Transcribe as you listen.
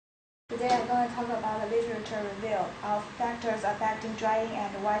Today I'm going to talk about the literature review of factors affecting drying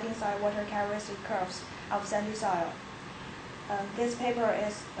and wetting soil water characteristic curves of sandy soil. This paper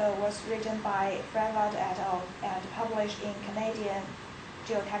was written by Fredwood et al. And published in Canadian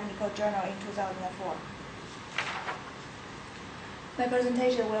Geotechnical Journal in 2004. My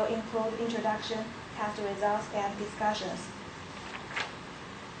presentation will include introduction, test results, and discussions.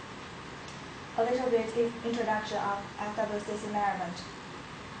 A little bit introduction of FWCC measurement.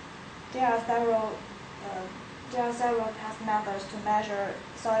 There are several test methods to measure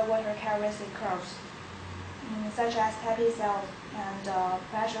soil water characteristic curves, such as Tabby cells and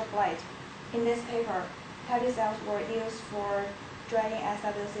pressure plate. In this paper, Tabby cells were used for drying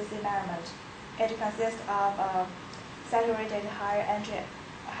FWCC measurement. It consists of saturated high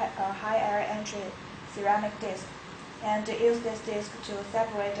air entry ceramic disc, and use this disc to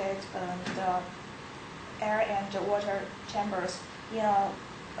separate the air and water chambers in a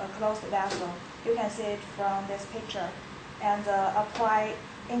closed vessel. You can see it from this picture, and apply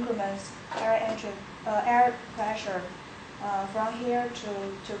increments air pressure from here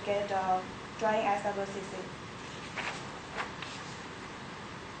to get drying SWCC.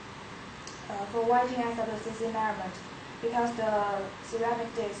 For wetting SWCC measurement, because the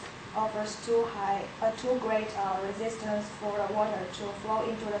ceramic disc offers too great resistance for the water to flow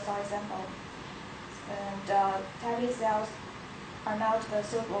into the soil sample, and Tabby cells are not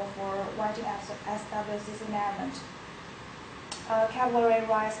suitable for wetting SWCC measurement. A capillary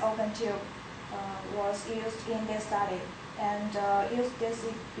rise open tube was used in this study, and used this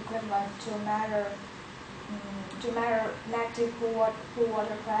equipment to measure negative pool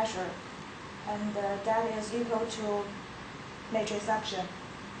water pressure, and that is equal to matrix suction,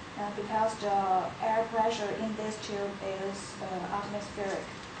 because the air pressure in this tube is atmospheric.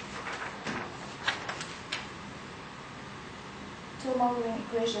 Two modeling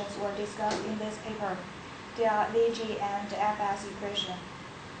equations were discussed in this paper. They are VG and FS equation.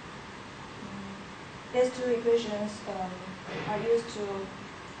 These two equations are used to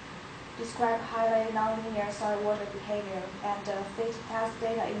describe highly nonlinear soil water behavior, and fit test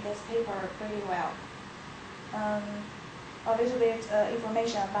data in this paper pretty well. A little bit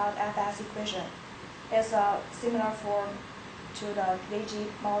information about FS equation. It's a similar form to the VG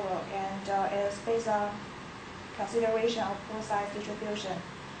model, and is based on consideration of pool size distribution,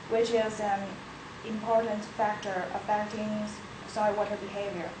 which is an important factor affecting soil water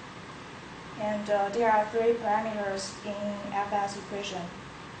behavior. And there are three parameters in FS equation.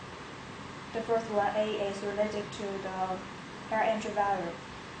 The first one, A, is related to the air entry value.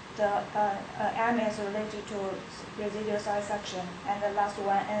 The M is related to residual soil suction, and the last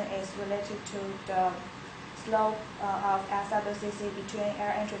one, N, is related to the slope of SWCC between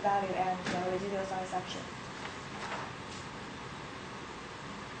air entry value and residual soil suction.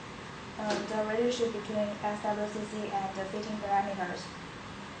 The relationship between SWCC and the fitting parameters.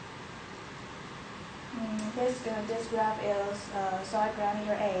 This graph is soil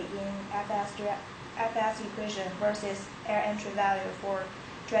parameter A in FS equation versus air entry value for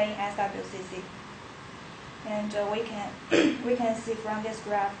drying SWCC. And we can see from this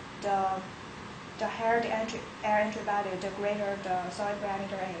graph, the higher the air entry value, the greater the soil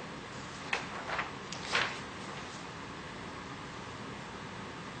parameter A.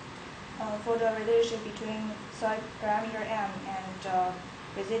 For the relationship between soil parameter M and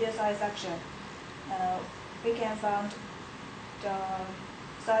residual soil suction, we can find the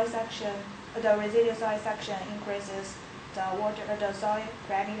residual soil suction increases, the soil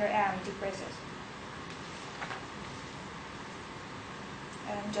parameter M decreases.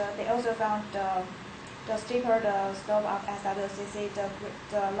 And they also found the steeper the slope of SWCC,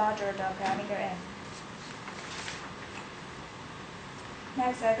 the larger the parameter M.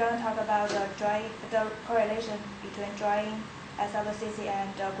 Next, I'm going to talk about the correlation between drying SWCC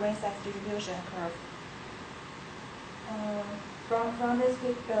and the grain size distribution curve.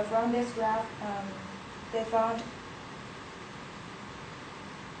 From this graph, they found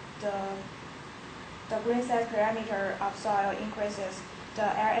the grain size parameter of soil increases,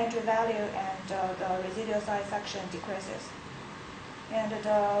 the air entry value and the residual soil suction decreases, and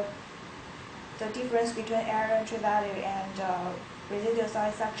the difference between air entry value and residual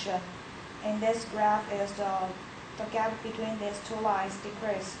soil suction in this graph is the gap between these two lines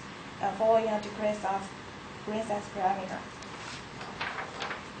decrease, following a decrease of grain size parameter.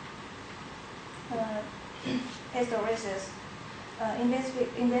 Hysteresis.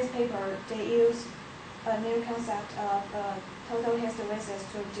 In this paper, they use a new concept of total hysteresis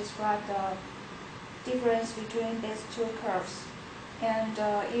to describe the difference between these two curves, and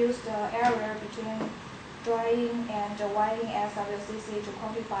use the area between drying and wetting SWCC to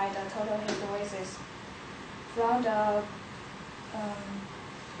quantify the total hysteresis from the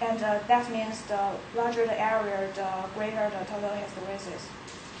that means the larger the area, the greater the total hysteresis.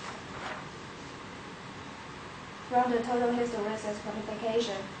 From the total hysteresis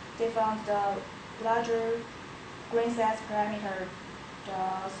quantification, they found the larger grain size parameter,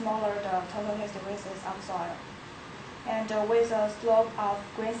 the smaller the total hysteresis of soil. And with a slope of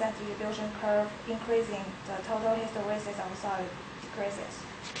grain size distribution curve increasing, the total hysteresis of soil decreases.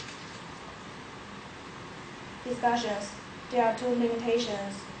 Discussions. There are two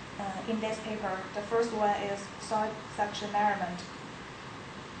limitations in this paper. The first one is soil suction measurement.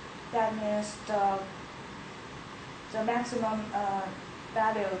 That means the maximum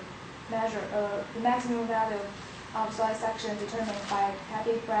value of soil suction determined by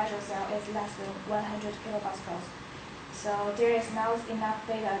heavy pressure cell is less than 100 kilopascals. So there is not enough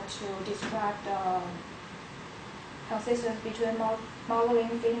data to describe the consistency between modeling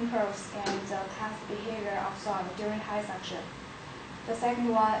fitting curves and the past behavior of soil during high suction. The second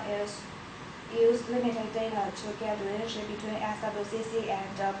one is use limited data to get the relationship between SWCC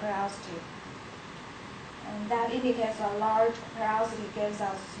and porosity. And that indicates a large porosity gives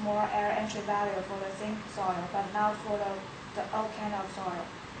us more air entry value for the same soil, but not for the all kind of soil.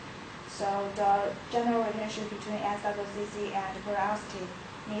 So the general relationship between SWCC and porosity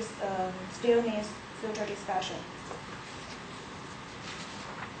still needs future discussion.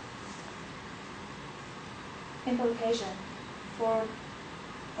 Implication. For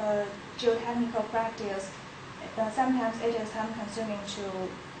geotechnical practice, sometimes it is time-consuming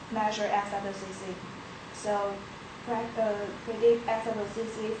to measure SWCC. So predict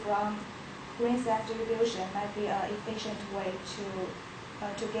SWCC from grain size distribution might be an efficient way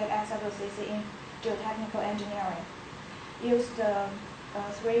to get SWCC in geotechnical engineering. Use the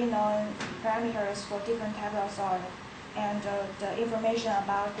three known parameters for different types of soil and the information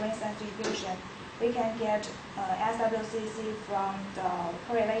about grain size distribution. We can get SWCC from the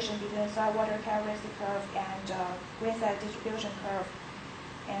correlation between soil water characteristic curve and grain size distribution curve,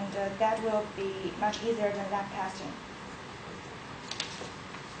 and that will be much easier than lab testing.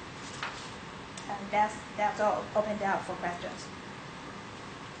 And that's all. Open out for questions.